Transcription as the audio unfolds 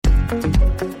Welcome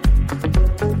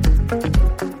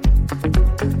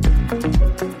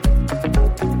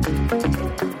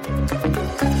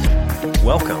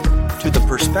to the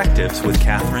Perspectives with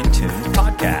Catherine Toon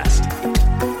podcast.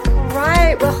 All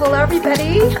right. Well, hello,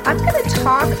 everybody. I'm going to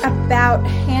talk about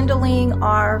handling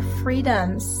our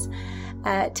freedoms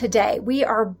today. We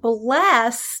are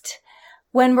blessed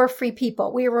when we're free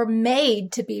people. We were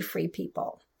made to be free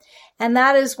people. And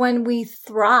that is when we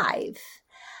thrive.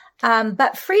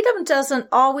 But freedom doesn't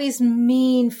always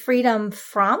mean freedom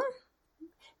from.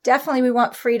 Definitely we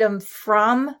want freedom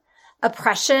from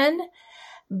oppression,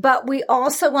 but we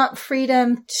also want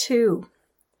freedom too.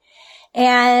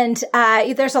 And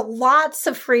there's lots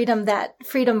of freedom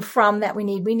from that we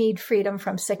need. We need freedom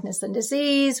from sickness and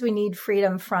disease. We need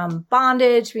freedom from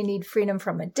bondage. We need freedom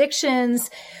from addictions.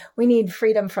 We need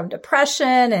freedom from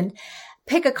depression and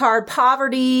pick a card,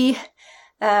 poverty,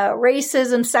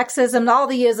 racism, sexism, all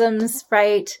the isms,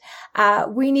 right?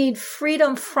 We need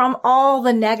freedom from all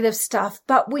the negative stuff,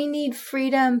 but we need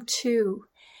freedom too.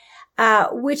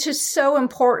 Which is so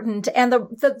important. And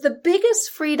the biggest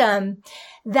freedom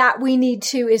that we need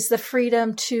to is the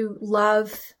freedom to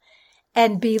love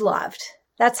and be loved.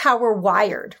 That's how we're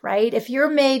wired, right? If you're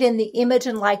made in the image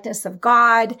and likeness of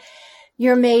God,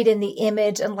 you're made in the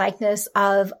image and likeness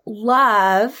of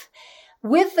love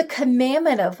with the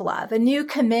commandment of love. A new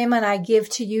commandment I give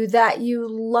to you, that you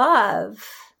love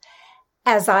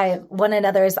one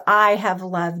another as I have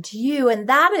loved you. And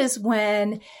that is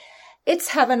when it's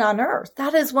heaven on earth.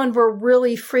 That is when we're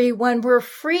really free, when we're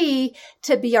free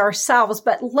to be ourselves.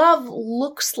 But love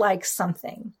looks like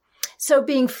something. So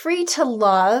being free to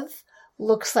love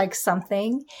looks like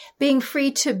something. Being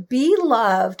free to be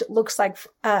loved looks like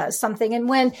something. And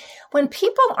when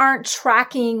people aren't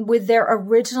tracking with their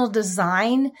original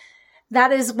design,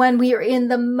 that is when we are in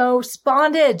the most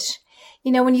bondage.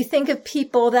 You know, when you think of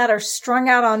people that are strung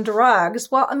out on drugs,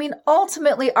 well, I mean,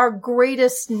 ultimately our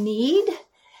greatest need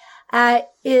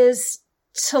is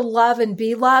to love and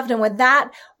be loved. And when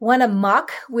that went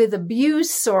amok with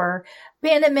abuse or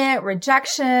abandonment,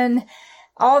 rejection,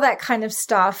 all that kind of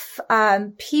stuff,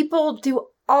 people do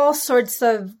all sorts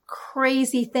of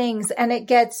crazy things, and it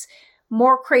gets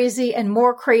more crazy and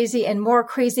more crazy and more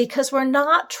crazy because we're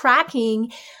not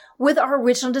tracking with our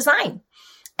original design,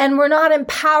 and we're not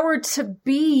empowered to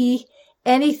be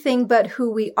anything but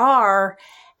who we are.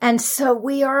 And so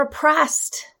we are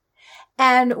oppressed.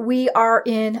 And we are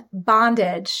in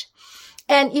bondage.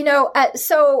 And,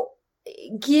 so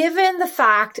given the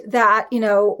fact that,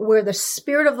 where the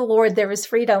Spirit of the Lord, there is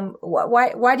freedom,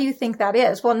 why do you think that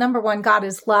is? Well, number one, God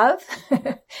is love.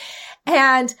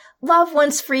 And love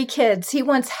wants free kids. He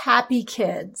wants happy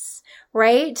kids,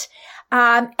 right?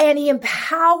 And he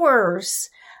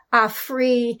empowers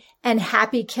free and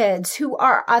happy kids who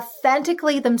are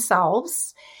authentically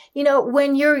themselves.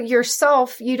 When you're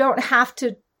yourself, you don't have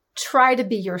to try to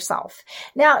be yourself.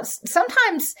 Now,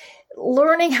 sometimes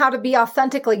learning how to be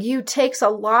authentically you takes a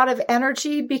lot of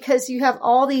energy because you have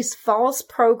all these false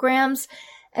programs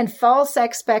and false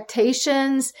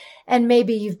expectations, and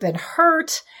maybe you've been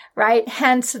hurt, right?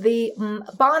 Hence the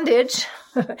bondage.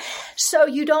 So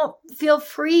you don't feel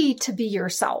free to be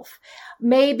yourself.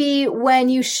 Maybe when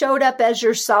you showed up as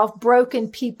yourself, broken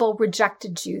people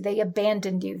rejected you. They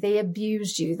abandoned you. They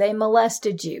abused you. They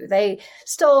molested you. They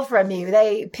stole from you.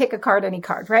 They pick a card, any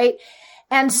card, right?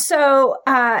 And so,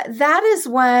 that is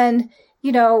when,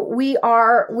 we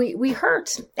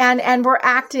hurt and we're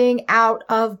acting out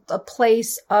of a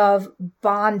place of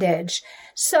bondage.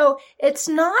 So it's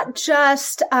not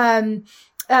just,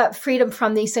 freedom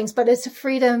from these things, but it's a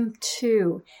freedom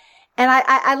too. And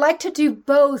I like to do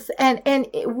both. And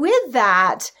with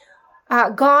that,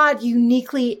 God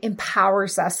uniquely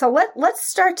empowers us. So let's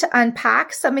start to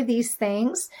unpack some of these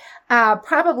things.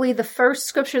 Probably the first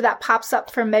scripture that pops up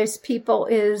for most people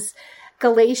is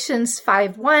Galatians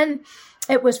 5:1.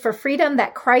 It was for freedom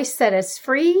that Christ set us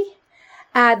free.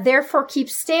 Therefore, keep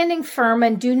standing firm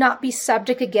and do not be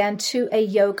subject again to a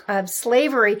yoke of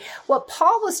slavery. What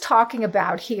Paul was talking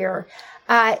about here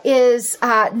is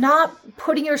not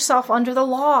putting yourself under the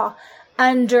law,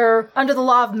 under the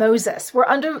law of Moses. We're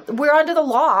under the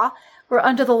law. We're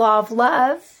under the law of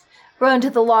love. We're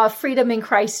under the law of freedom in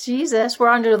Christ Jesus. We're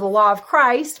under the law of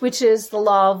Christ, which is the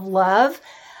law of love.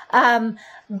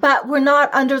 But we're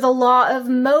not under the law of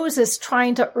Moses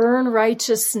trying to earn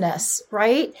righteousness,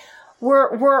 right?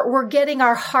 We're getting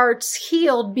our hearts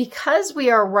healed because we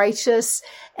are righteous.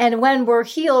 And when we're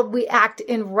healed, we act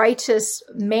in righteous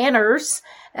manners,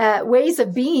 ways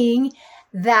of being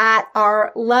that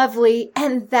are lovely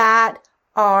and that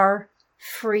are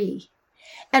free.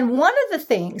 And one of the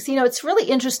things, it's really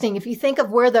interesting. If you think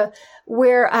of where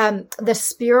the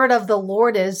Spirit of the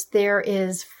Lord is, there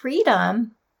is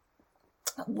freedom.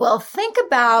 Well, think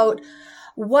about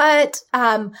what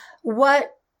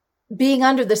being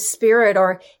under the Spirit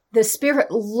or the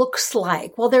Spirit looks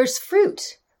like. Well, there's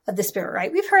fruit of the Spirit,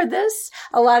 right? We've heard this.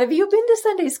 A lot of you have been to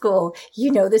Sunday school.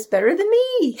 You know this better than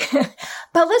me.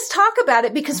 But let's talk about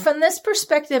it, because from this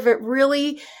perspective, it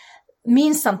really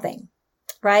means something,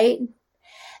 right?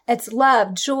 It's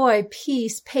love, joy,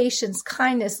 peace, patience,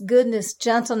 kindness, goodness,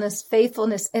 gentleness,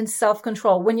 faithfulness, and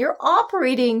self-control. When you're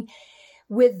operating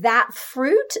with that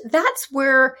fruit, that's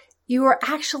where you are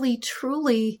actually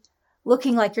truly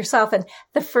looking like yourself. And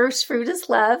the first fruit is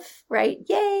love, right?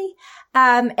 Yay.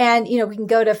 And we can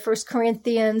go to 1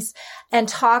 Corinthians and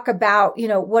talk about,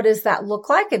 what does that look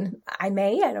like? And I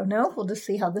don't know. We'll just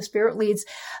see how the Spirit leads.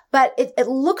 But it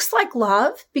looks like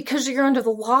love because you're under the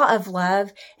law of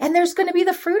love, and there's going to be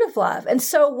the fruit of love. And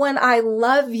so when I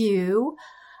love you,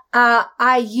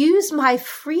 I use my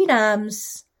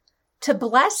freedoms to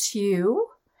bless you,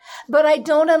 but I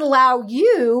don't allow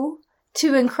you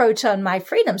to encroach on my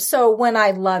freedom. So when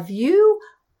I love you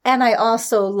and I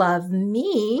also love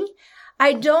me,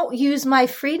 I don't use my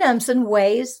freedoms in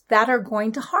ways that are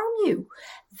going to harm you,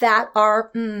 that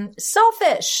are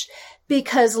selfish,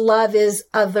 because love is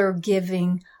other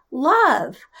giving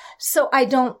love. So I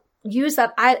don't use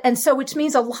that. Which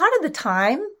means a lot of the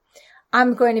time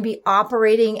I'm going to be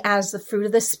operating as the fruit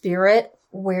of the Spirit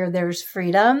where there's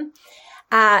freedom.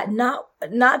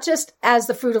 Not just as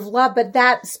the fruit of love, but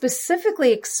that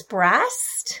specifically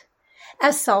expressed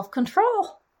as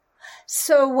self-control.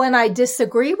 So when I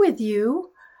disagree with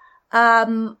you,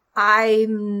 I'm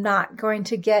not going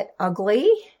to get ugly.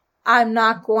 I'm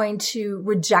not going to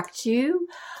reject you.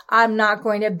 I'm not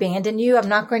going to abandon you. I'm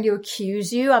not going to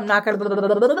accuse you. I'm not going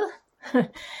to,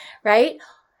 right?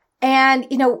 And,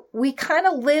 we kind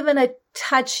of live in a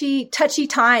touchy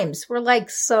times. We're like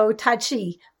so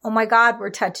touchy. Oh my God,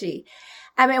 we're touchy.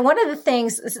 I mean, one of the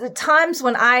things is the times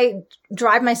when I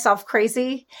drive myself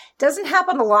crazy, doesn't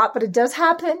happen a lot, but it does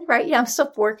happen, right? Yeah, I'm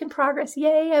still work in progress.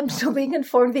 Yay. I'm still being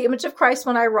conformed to the image of Christ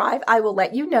when I arrive. I will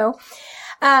let you know,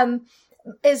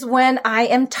 is when I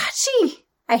am touchy.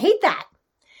 I hate that.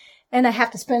 And I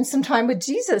have to spend some time with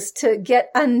Jesus to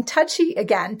get untouchy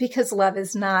again, because love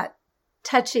is not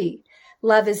touchy.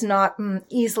 Love is not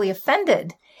easily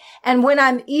offended. And when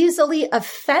I'm easily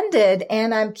offended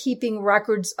and I'm keeping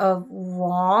records of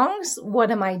wrongs,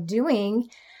 what am I doing?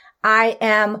 I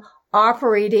am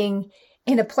operating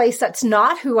in a place that's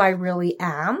not who I really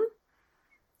am.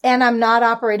 And I'm not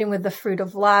operating with the fruit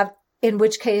of love, in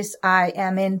which case I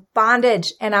am in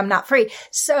bondage and I'm not free.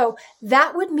 So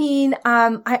that would mean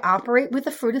I operate with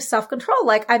the fruit of self-control.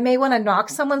 Like I may want to knock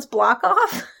someone's block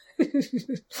off.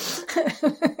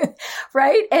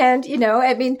 Right? And,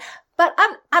 but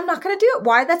I'm not going to do it.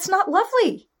 Why? That's not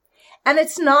lovely. And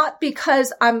it's not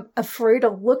because I'm afraid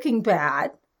of looking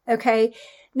bad. Okay.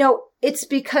 No, it's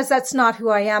because that's not who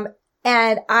I am.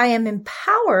 And I am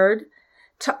empowered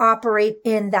to operate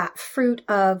in that fruit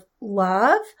of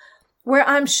love where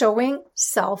I'm showing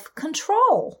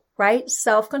self-control, right?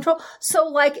 Self-control. So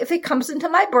like if it comes into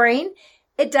my brain,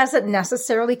 it doesn't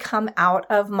necessarily come out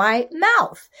of my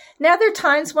mouth. Now, there are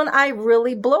times when I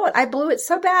really blow it. I blew it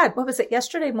so bad. What was it?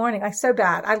 Yesterday morning. So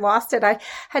bad. I lost it. I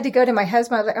had to go to my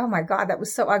husband. I was like, oh my God, that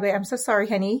was so ugly. I'm so sorry,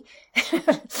 honey. He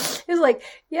was like,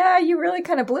 yeah, you really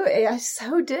kind of blew it. I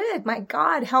so did. My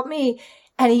God, help me.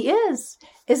 And he is.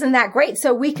 Isn't that great?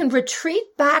 So we can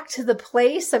retreat back to the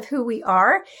place of who we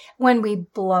are when we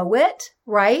blow it,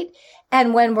 right?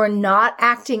 And when we're not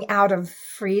acting out of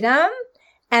freedom,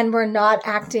 and we're not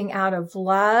acting out of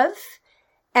love,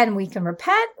 and we can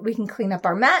repent, we can clean up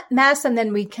our mess, and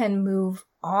then we can move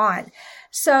on.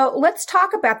 So let's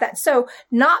talk about that. So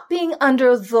not being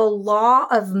under the law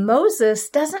of Moses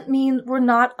doesn't mean we're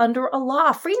not under a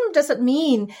law. Freedom doesn't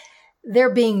mean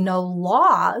there being no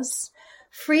laws.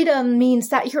 Freedom means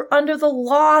that you're under the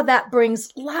law that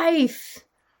brings life.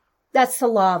 That's the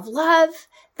law of love.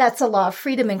 That's the law of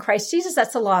freedom in Christ Jesus.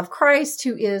 That's the law of Christ,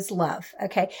 who is love.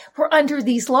 Okay. We're under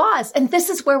these laws, and this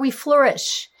is where we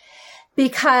flourish,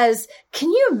 because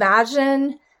can you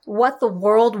imagine what the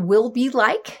world will be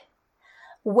like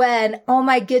when, oh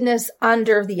my goodness,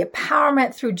 under the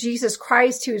empowerment through Jesus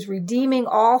Christ, who is redeeming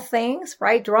all things,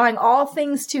 right? Drawing all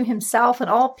things to himself and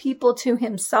all people to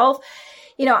himself.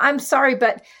 I'm sorry,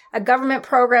 but a government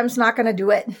program's not going to do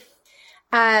it.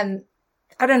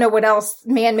 I don't know what else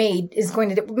man-made is going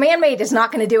to do. Man-made is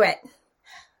not going to do it.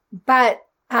 But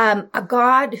a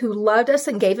God who loved us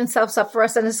and gave himself up for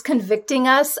us and is convicting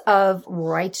us of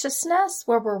righteousness,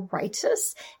 where we're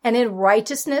righteous. And in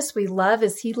righteousness, we love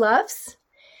as he loves,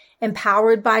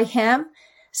 empowered by him,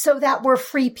 so that we're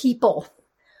free people.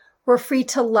 We're free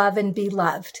to love and be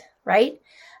loved, right?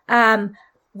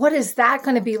 What is that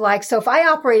going to be like? So if I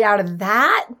operate out of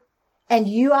that and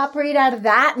you operate out of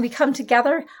that and we come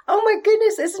together, oh my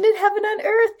goodness, isn't it heaven on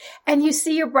earth? And you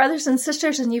see your brothers and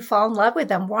sisters and you fall in love with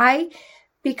them. Why?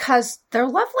 Because they're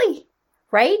lovely,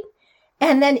 right?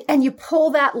 And you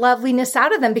pull that loveliness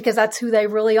out of them because that's who they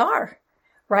really are,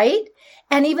 right?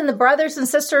 And even the brothers and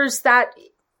sisters that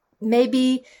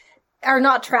maybe are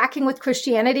not tracking with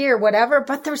Christianity or whatever,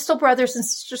 but they're still brothers and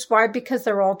sisters. Why? Because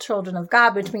they're all children of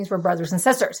God, which means we're brothers and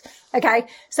sisters. Okay.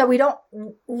 So we don't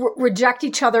reject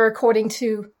each other according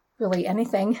to really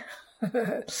anything,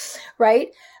 right?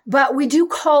 But we do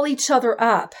call each other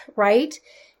up, right?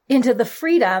 Into the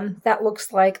freedom that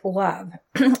looks like love.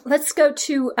 Let's go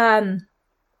to,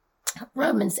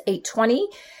 Romans 8:20.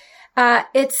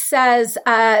 It says,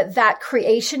 that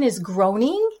creation is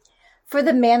groaning for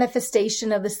the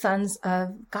manifestation of the sons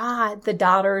of God, the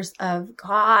daughters of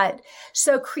God.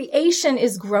 So creation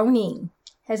is groaning.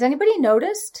 Has anybody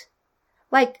noticed?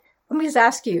 Like, let me just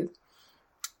ask you,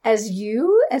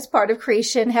 as part of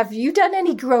creation, have you done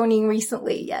any groaning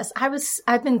recently? Yes,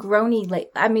 I've been groaning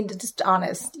lately. I mean, just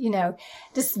honest,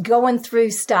 just going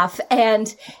through stuff.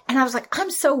 And I was like,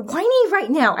 I'm so whiny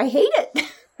right now. I hate it.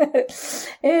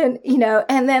 And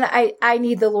then I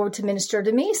need the Lord to minister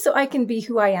to me so I can be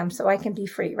who I am, so I can be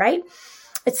free, right?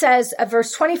 It says,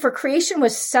 verse 20, for creation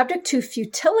was subject to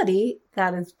futility,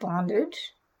 that is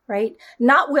bondage, right?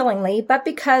 Not willingly, but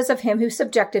because of him who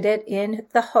subjected it, in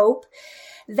the hope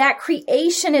that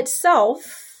creation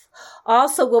itself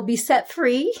also will be set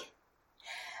free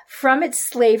from its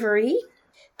slavery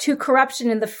to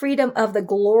corruption in the freedom of the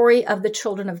glory of the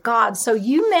children of God. So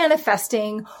you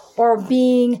manifesting or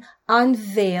being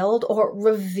unveiled or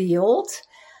revealed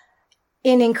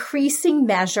in increasing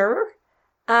measure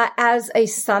as a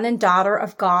son and daughter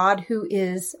of God who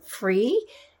is free,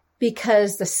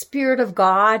 because the Spirit of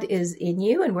God is in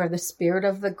you, and where the Spirit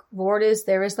of the Lord is,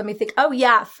 there is, let me think, oh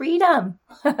yeah, freedom,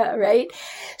 right?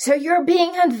 So you're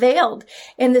being unveiled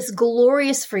in this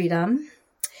glorious freedom,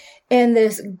 in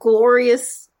this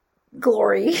glorious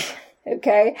glory,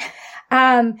 okay?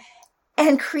 And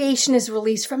creation is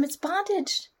released from its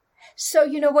bondage. So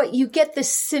you know what? You get this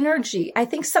synergy. I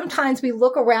think sometimes we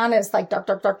look around and it's like dark,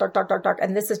 dark, dark, dark, dark, dark, dark,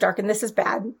 and this is dark and this is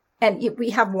bad. And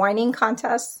we have whining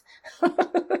contests.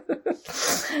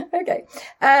 Okay.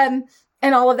 And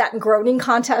all of that, and groaning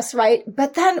contests, right?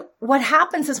 But then what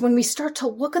happens is when we start to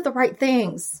look at the right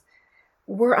things,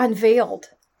 we're unveiled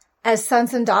as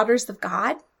sons and daughters of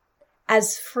God,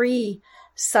 as free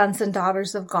sons and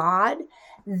daughters of God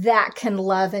that can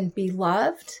love and be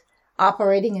loved,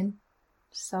 operating in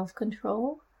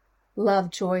self-control,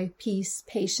 love, joy, peace,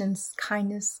 patience,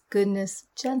 kindness, goodness,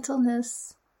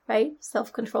 gentleness, right?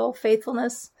 Self-control,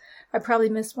 faithfulness. I probably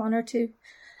missed one or two.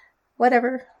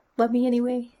 Whatever. Love me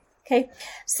anyway. Okay.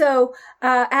 So,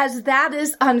 as that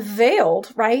is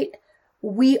unveiled, right,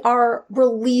 we are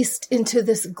released into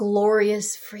this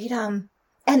glorious freedom.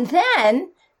 And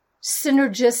then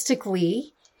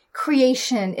synergistically,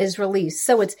 creation is released.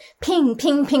 So it's ping,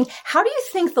 ping, ping. How do you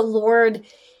think the Lord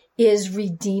is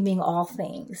redeeming all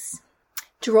things?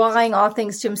 Drawing all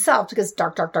things to himself, because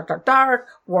dark, dark, dark, dark, dark,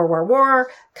 war, war, war,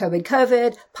 COVID,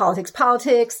 COVID, politics,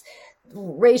 politics,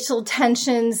 racial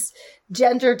tensions,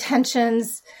 gender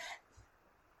tensions,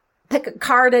 pick a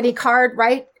card, any card,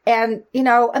 right? And,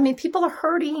 people are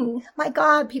hurting. My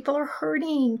God, people are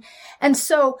hurting. And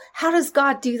so how does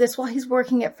God do this? Well, he's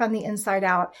working it from the inside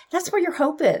out. That's where your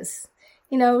hope is.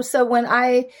 So when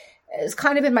I was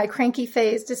kind of in my cranky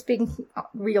phase, just being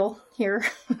real here,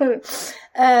 I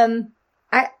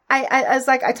was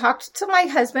like, I talked to my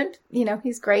husband,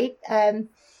 he's great.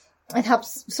 It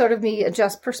helps sort of me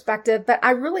adjust perspective, but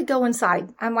I really go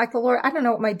inside. I'm like, the Lord, I don't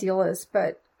know what my deal is,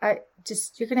 but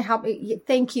you're going to help me.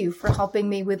 Thank you for helping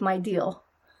me with my deal.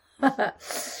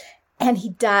 And he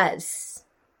does,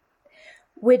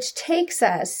 which takes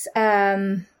us,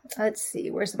 let's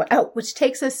see, which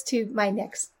takes us to my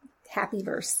next happy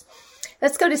verse.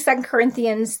 Let's go to 2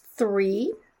 Corinthians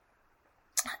 3.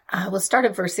 We'll start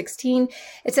at verse 16.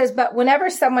 It says, but whenever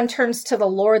someone turns to the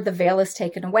Lord, the veil is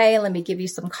taken away. Let me give you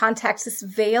some context. This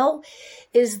veil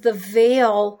is the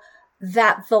veil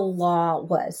that the law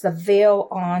was, the veil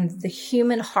on the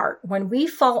human heart. When we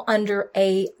fall under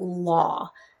a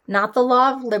law, not the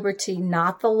law of liberty,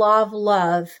 not the law of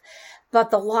love, but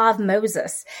the law of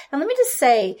Moses. And let me just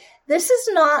say, this is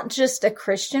not just a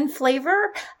Christian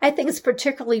flavor. I think it's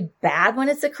particularly bad when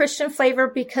it's a Christian flavor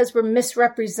because we're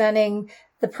misrepresenting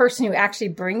the person who actually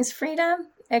brings freedom.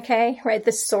 Okay, right?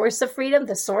 The source of freedom,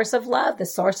 the source of love, the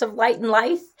source of light and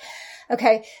life.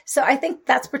 Okay, so I think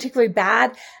that's particularly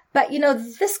bad. But,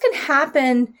 this can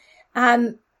happen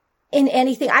in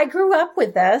anything. I grew up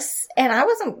with this, and I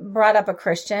wasn't brought up a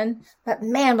Christian, but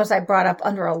man, was I brought up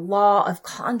under a law of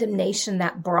condemnation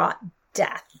that brought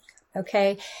death.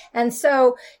 Okay. And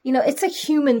so, it's a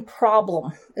human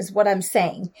problem is what I'm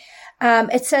saying.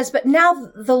 It says, but now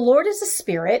the Lord is a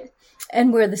spirit,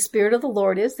 and where the spirit of the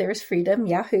Lord is, there's freedom.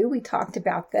 Yahoo. We talked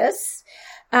about this.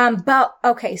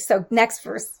 So next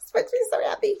verse makes me so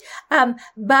happy.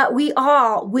 But we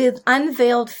all with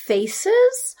unveiled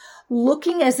faces,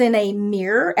 looking as in a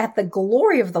mirror at the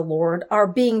glory of the Lord, are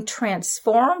being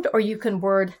transformed, or you can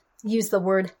use the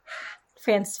word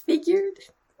transfigured,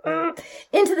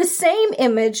 into the same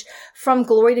image from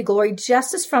glory to glory,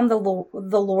 just as from the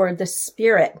Lord, the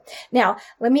Spirit. Now,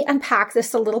 let me unpack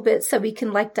this a little bit so we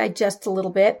can digest a little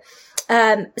bit.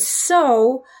 How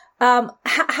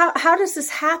does this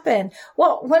happen?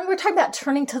 Well, when we're talking about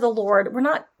turning to the Lord, we're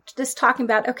not just talking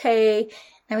about, okay,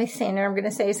 I'm a sinner, I'm going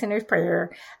to say a sinner's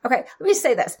prayer. Okay, let me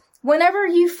say this. Whenever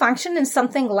you function in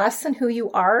something less than who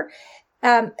you are,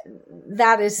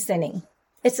 that is sinning.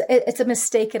 It's a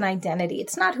mistaken identity.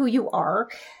 It's not who you are.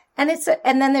 And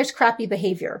then there's crappy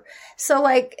behavior. So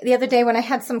the other day when I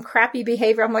had some crappy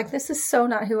behavior, I'm like, this is so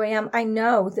not who I am. I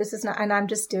know this is not, and I'm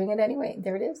just doing it anyway.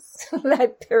 There it is.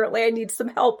 Apparently I need some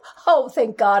help. Oh,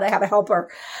 thank God I have a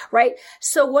helper, right?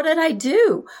 So what did I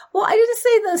do? Well, I didn't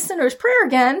say the sinner's prayer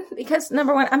again because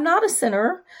number one, I'm not a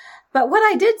sinner. But what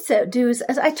I did do is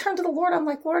as I turned to the Lord, I'm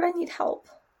like, Lord, I need help.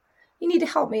 You need to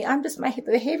help me. My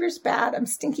behavior's bad. I'm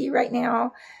stinky right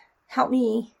now. Help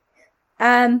me.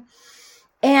 And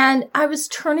I was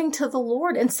turning to the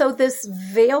Lord. And so this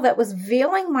veil that was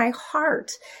veiling my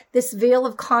heart, this veil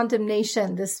of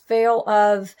condemnation, this veil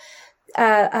of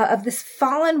this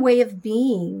fallen way of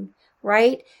being,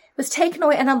 right, was taken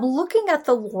away. And I'm looking at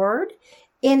the Lord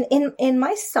in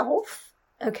myself.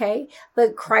 Okay.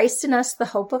 The Christ in us, the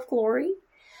hope of glory.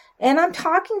 And I'm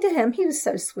talking to him. He was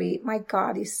so sweet. My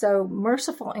God, he's so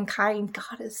merciful and kind.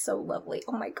 God is so lovely.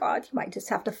 Oh my God, you might just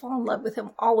have to fall in love with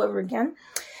him all over again.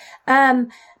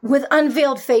 With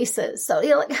unveiled faces. So,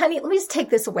 honey, let me just take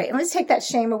this away. Let's take that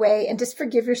shame away and just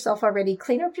forgive yourself already.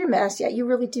 Clean up your mess. Yeah, you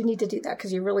really do need to do that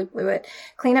because you really blew it.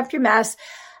 Clean up your mess.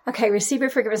 Okay, receive your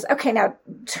forgiveness. Okay, now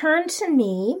turn to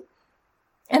me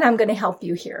and I'm going to help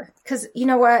you here. Because you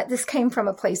know what? This came from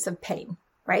a place of pain,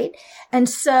 right? And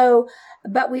so,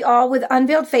 but we all with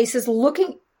unveiled faces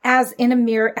looking as in a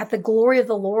mirror at the glory of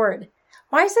the Lord.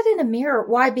 Why is it in a mirror?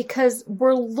 Why? Because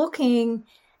we're looking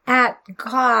at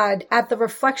God, at the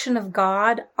reflection of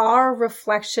God, our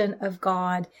reflection of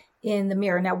God in the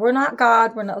mirror. Now, we're not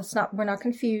God. We're not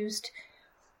confused,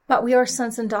 but we are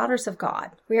sons and daughters of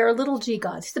God. We are little g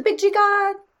gods. He's the big G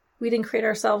God. We didn't create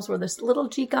ourselves. We're this little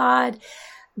g God,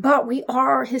 but we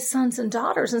are his sons and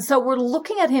daughters. And so we're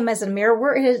looking at him as a mirror.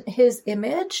 We're his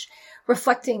image.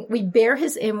 We bear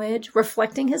his image,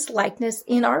 reflecting his likeness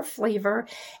in our flavor.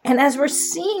 And as we're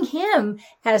seeing him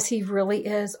as he really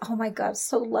is, oh my God,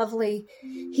 so lovely.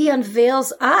 He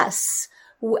unveils us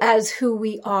as who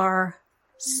we are,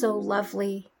 so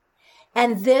lovely.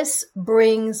 And this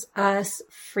brings us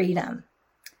freedom.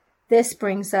 This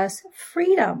brings us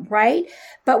freedom, right?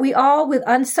 But we all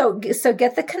so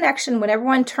get the connection when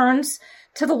everyone turns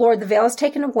to the Lord, the veil is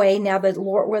taken away. Now where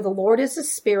the Lord is a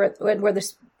spirit,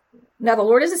 now the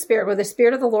Lord is a spirit. Where the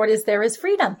spirit of the Lord is, there is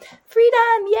freedom.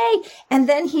 Freedom, yay! And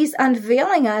then he's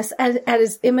unveiling us at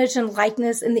his image and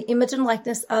likeness, in the image and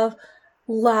likeness of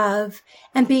love,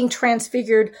 and being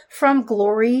transfigured from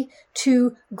glory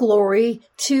to glory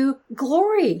to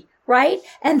glory, right?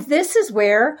 And this is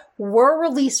where we're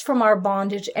released from our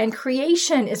bondage and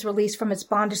creation is released from its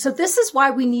bondage. So this is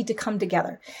why we need to come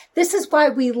together. This is why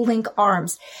we link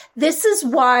arms. This is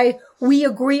why we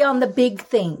agree on the big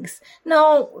things.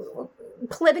 No,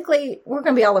 politically, we're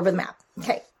going to be all over the map.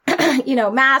 Okay.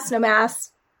 Mask, no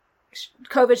mask,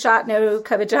 COVID shot, no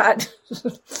COVID shot.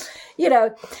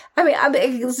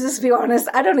 Let's just be honest.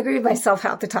 I don't agree with myself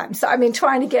half the time. So,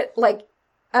 trying to get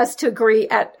us to agree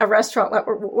at a restaurant,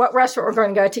 what restaurant we're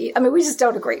going to go to eat. We just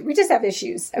don't agree. We just have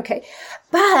issues. Okay.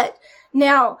 But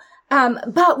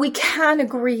we can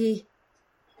agree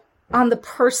on the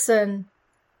person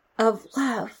of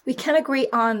love. We can agree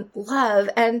on love,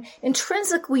 and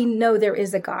intrinsically know there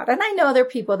is a God. And I know there are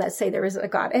people that say there is a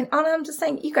God. And I'm just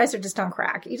saying, you guys are just on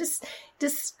crack.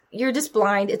 You're just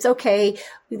blind. It's okay.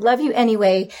 We love you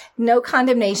anyway. No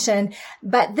condemnation,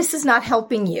 but this is not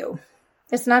helping you.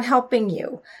 It's not helping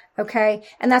you. Okay.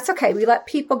 And that's okay. We let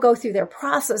people go through their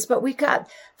process, but we got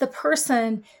the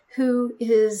person who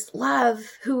is love,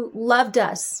 who loved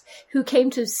us, who came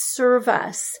to serve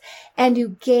us, and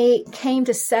who came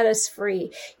to set us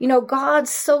free. You know, God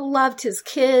so loved his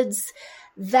kids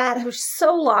that are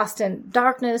so lost in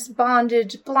darkness,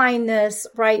 bondage, blindness,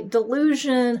 right?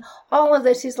 Delusion, all of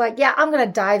this. He's like, yeah, I'm going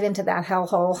to dive into that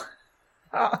hellhole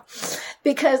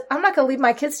because I'm not going to leave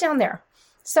my kids down there.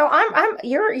 So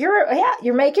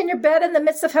you're making your bed in the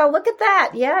midst of hell. Look at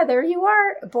that. Yeah, there you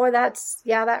are. Boy, that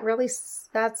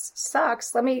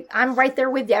sucks. I'm right there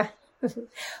with you.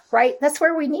 Right? That's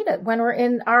where we need it. When we're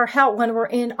in our hell, when we're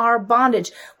in our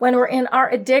bondage, when we're in our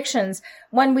addictions,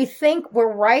 when we think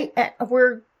we're right,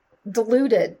 we're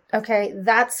deluded. Okay.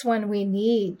 That's when we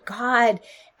need God,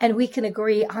 and we can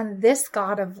agree on this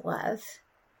God of love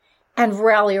and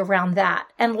rally around that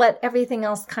and let everything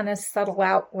else kind of settle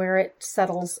out where it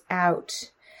settles out.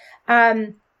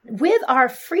 With our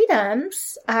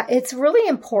freedoms, it's really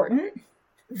important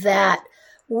that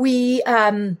we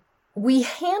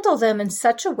handle them in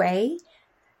such a way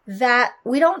that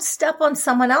we don't step on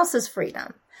someone else's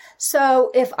freedom. So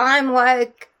if I'm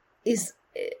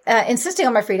insisting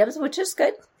on my freedoms, which is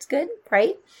good, it's good,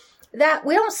 right? That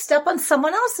we don't step on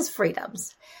someone else's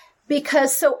freedoms.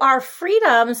 Because so our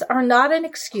freedoms are not an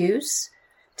excuse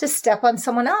to step on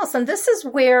someone else. And this is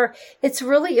where it's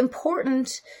really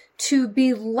important to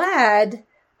be led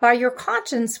by your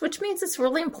conscience, which means it's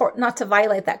really important not to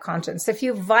violate that conscience. If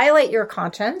you violate your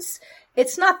conscience,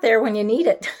 it's not there when you need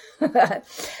it.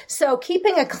 So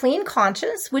keeping a clean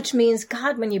conscience, which means,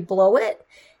 God, when you blow it,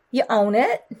 you own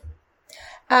it.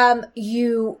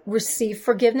 You receive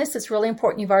forgiveness. It's really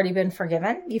important. You've already been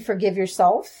forgiven. You forgive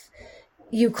yourself.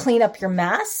 You clean up your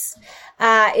mess.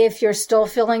 If you're still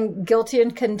feeling guilty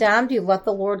and condemned, you let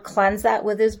the Lord cleanse that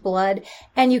with his blood,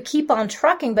 and you keep on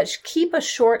trucking, but keep a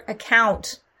short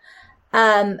account.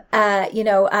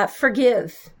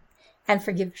 Forgive and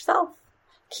forgive yourself.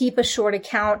 Keep a short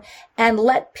account and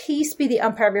let peace be the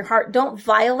umpire of your heart. Don't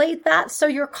violate that so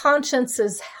your conscience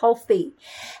is healthy.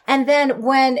 And then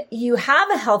when you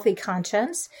have a healthy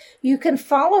conscience, you can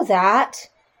follow that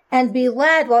and be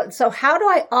led. Well, so how do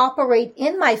I operate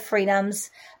in my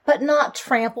freedoms, but not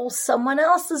trample someone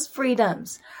else's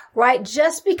freedoms, right?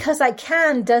 Just because I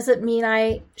can doesn't mean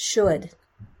I should.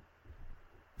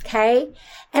 Okay.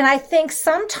 And I think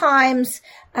sometimes,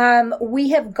 we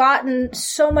have gotten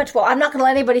so much, well, I'm not going to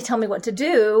let anybody tell me what to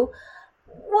do.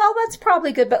 Well, that's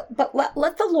probably good, but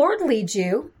let the Lord lead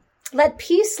you. Let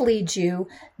peace lead you.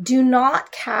 Do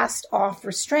not cast off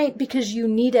restraint because you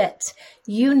need it.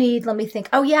 You need, let me think.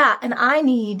 Oh yeah. And I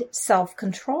need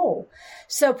self-control.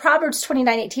 So Proverbs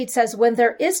 29:18 says, when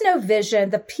there is no vision,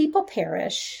 the people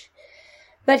perish,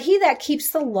 but he that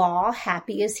keeps the law,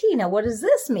 happy is he. Now, what does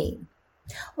this mean?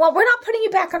 Well, we're not putting you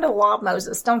back under the law of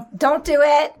Moses. Don't do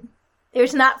it.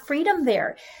 There's not freedom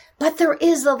there, but there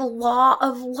is a law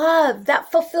of love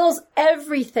that fulfills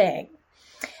everything.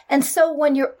 And so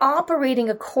when you're operating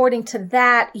according to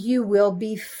that, you will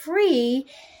be free,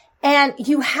 and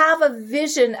you have a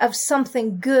vision of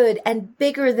something good and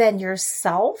bigger than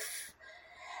yourself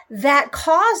that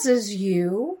causes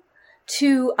you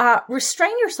to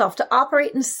restrain yourself, to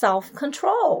operate in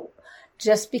self-control.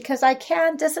 Just because I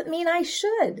can doesn't mean I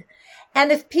should.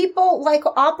 And if people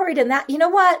operate in that, you know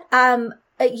what?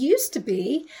 It used to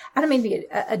be, I don't mean to be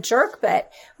a jerk,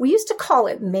 but we used to call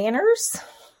it manners.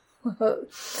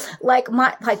 like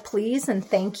please and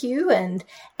thank you and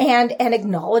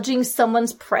acknowledging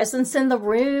someone's presence in the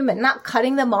room and not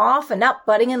cutting them off and not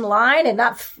butting in line and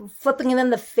not flipping them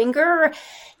the finger,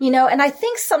 and I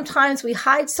think sometimes we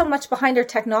hide so much behind our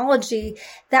technology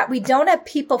that we don't have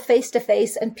people face to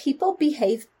face, and people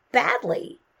behave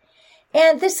badly.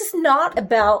 And this is not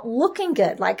about looking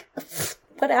good,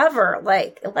 whatever,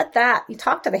 let that, you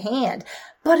talk to the hand,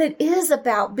 but it is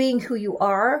about being who you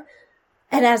are.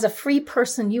 And as a free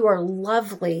person, you are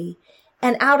lovely.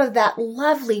 And out of that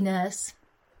loveliness,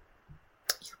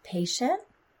 you're patient,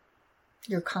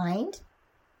 you're kind,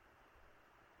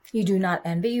 you do not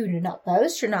envy, you do not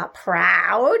boast, you're not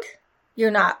proud,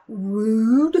 you're not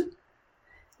rude,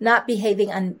 not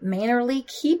behaving unmannerly,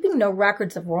 keeping no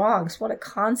records of wrongs. What a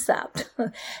concept.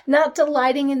 Not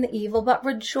delighting in the evil, but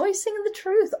rejoicing in the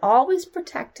truth, always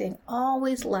protecting,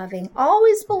 always loving,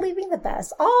 always believing the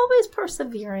best, always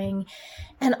persevering,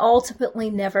 and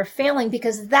ultimately never failing,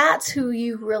 because that's who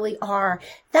you really are.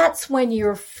 That's when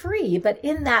you're free. But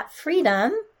in that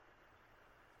freedom,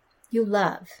 you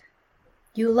love.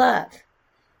 You love.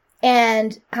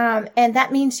 And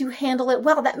that means you handle it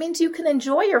well. That means you can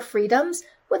enjoy your freedoms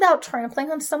without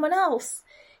trampling on someone else.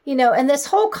 And this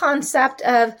whole concept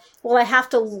of, well, I have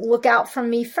to look out for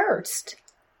me first.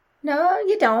 No,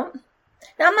 you don't.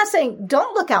 Now, I'm not saying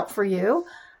don't look out for you.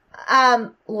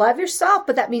 Love yourself,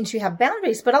 but that means you have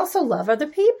boundaries, but also love other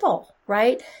people,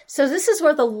 right? So this is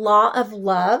where the law of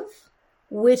love,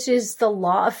 which is the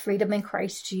law of freedom in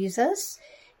Christ Jesus,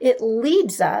 it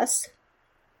leads us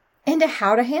into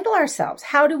how to handle ourselves.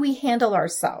 How do we handle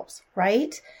ourselves,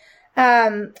 right?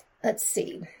 Let's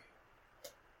see.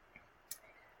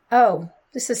 Oh,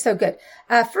 this is so good.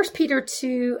 1 Peter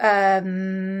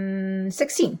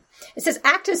 2:16. It says,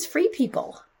 act as free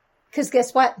people. Because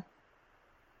guess what?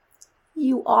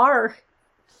 You are,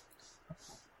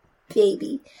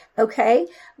 baby. Okay?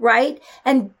 Right?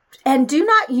 And do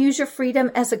not use your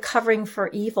freedom as a covering for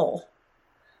evil.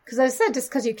 Because I said, just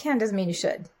because you can doesn't mean you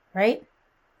should. Right?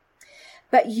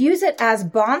 But use it as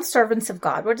bondservants of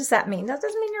God. What does that mean? That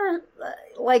doesn't mean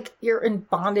you're in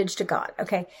bondage to God.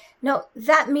 Okay. No,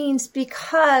 that means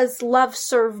because love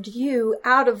served you,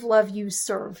 out of love you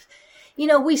serve.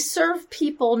 We serve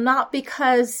people not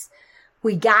because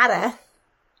we gotta.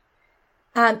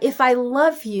 If I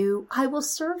love you, I will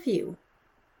serve you.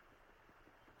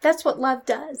 That's what love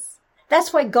does.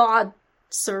 That's why God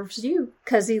serves you,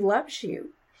 because he loves you.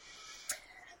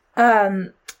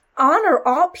 Honor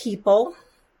all people.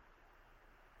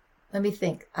 Let me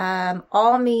think.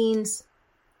 All means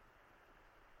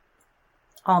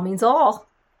all.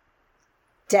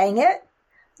 Dang it.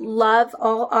 Love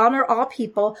all, honor all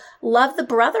people. Love the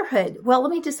brotherhood. Well, let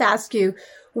me just ask you,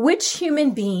 which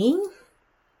human being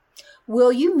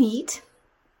will you meet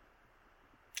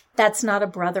that's not a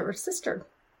brother or sister?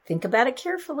 Think about it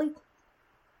carefully.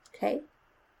 Okay.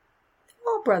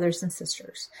 All brothers and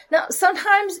sisters. Now,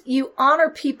 sometimes you honor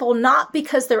people not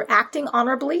because they're acting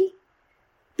honorably,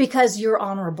 because you're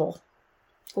honorable.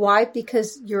 Why?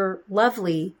 Because you're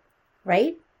lovely,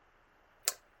 right?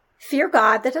 Fear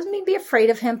God. That doesn't mean be afraid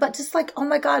of him, but just like, oh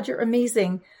my God, you're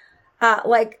amazing. God,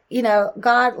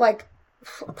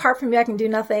 apart from you, I can do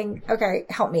nothing. Okay,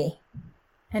 help me.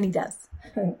 And he does.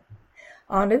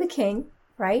 Honor the king,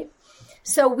 right?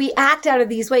 So we act out of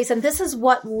these ways, and this is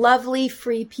what lovely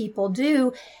free people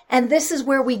do. And this is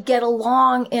where we get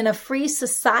along in a free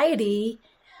society,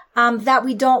 that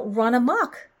we don't run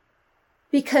amok.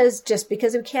 Just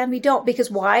because we can, we don't.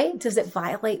 Because why? Does it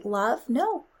violate love?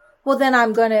 No. Well, then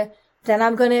I'm going to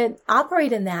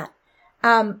operate in that.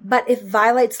 But if it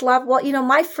violates love, well,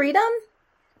 my freedom,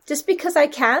 just because I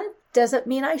can, doesn't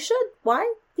mean I should.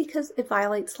 Why? Because it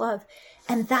violates love.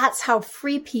 And that's how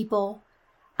free people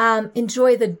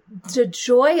enjoy the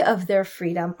joy of their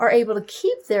freedom, are able to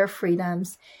keep their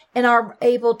freedoms, and are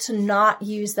able to not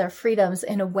use their freedoms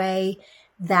in a way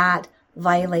that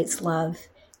violates love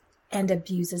and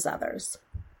abuses others.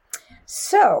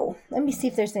 So let me see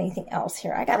if there's anything else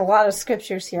here. I got a lot of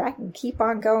scriptures here. I can keep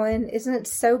on going. Isn't it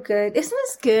so good? Isn't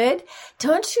this good?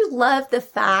 Don't you love the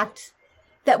fact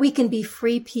that we can be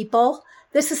free people?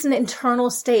 This is an internal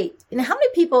state. How many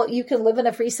people you can live in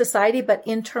a free society, but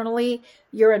internally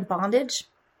you're in bondage?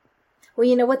 Well,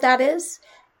 you know what that is?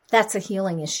 That's a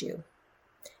healing issue.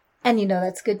 And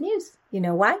that's good news. You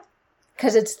know why?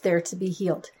 Because it's there to be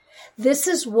healed. This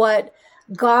is what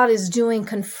God is doing,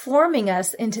 conforming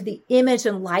us into the image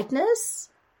and likeness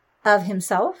of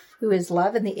himself, who is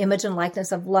love, and the image and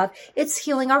likeness of love. It's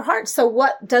healing our hearts. So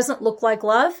what doesn't look like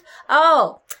love?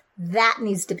 Oh, that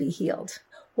needs to be healed.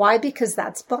 Why? Because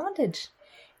that's bondage.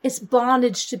 It's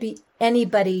bondage to be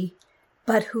anybody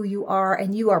but who you are.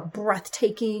 And you are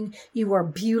breathtaking. You are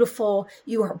beautiful.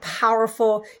 You are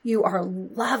powerful. You are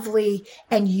lovely.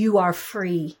 And you are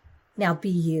free. Now be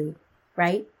you,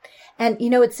 right? And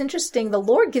it's interesting. The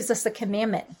Lord gives us a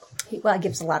commandment. He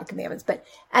gives a lot of commandments, but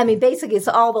basically it's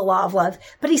all the law of love.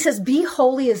 But he says, be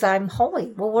holy as I'm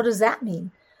holy. Well, what does that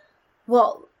mean?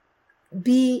 Well,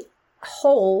 be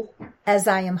whole as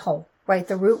I am whole. Right?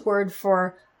 The root word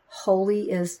for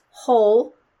holy is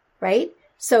whole, right?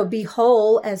 So be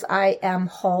whole as I am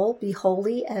whole. Be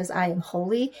holy as I am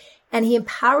holy. And he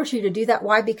empowers you to do that.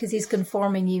 Why? Because he's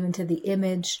conforming you into the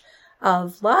image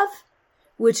of love,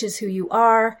 which is who you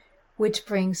are, which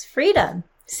brings freedom.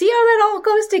 See how that all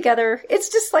goes together? It's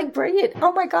just like brilliant.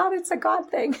 Oh my God, it's a God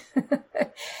thing.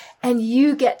 And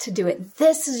you get to do it.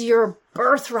 This is your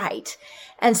birthright.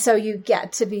 And so you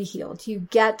get to be healed. You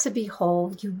get to be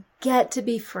whole. You get to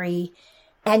be free.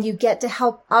 And you get to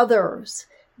help others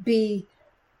be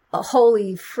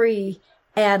holy, free,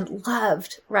 and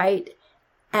loved, right?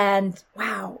 And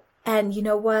wow. And you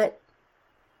know what?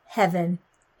 Heaven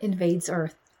invades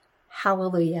earth.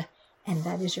 Hallelujah. And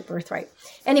that is your birthright.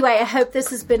 Anyway, I hope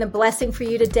this has been a blessing for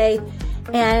you today.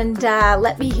 And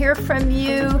let me hear from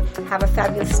you. Have a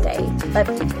fabulous day. Love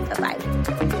you. Bye-bye.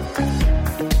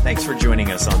 Thanks for joining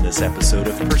us on this episode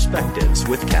of Perspectives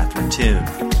with Catherine Toon.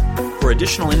 For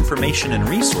additional information and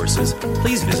resources,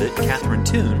 please visit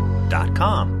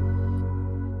catherinetoon.com.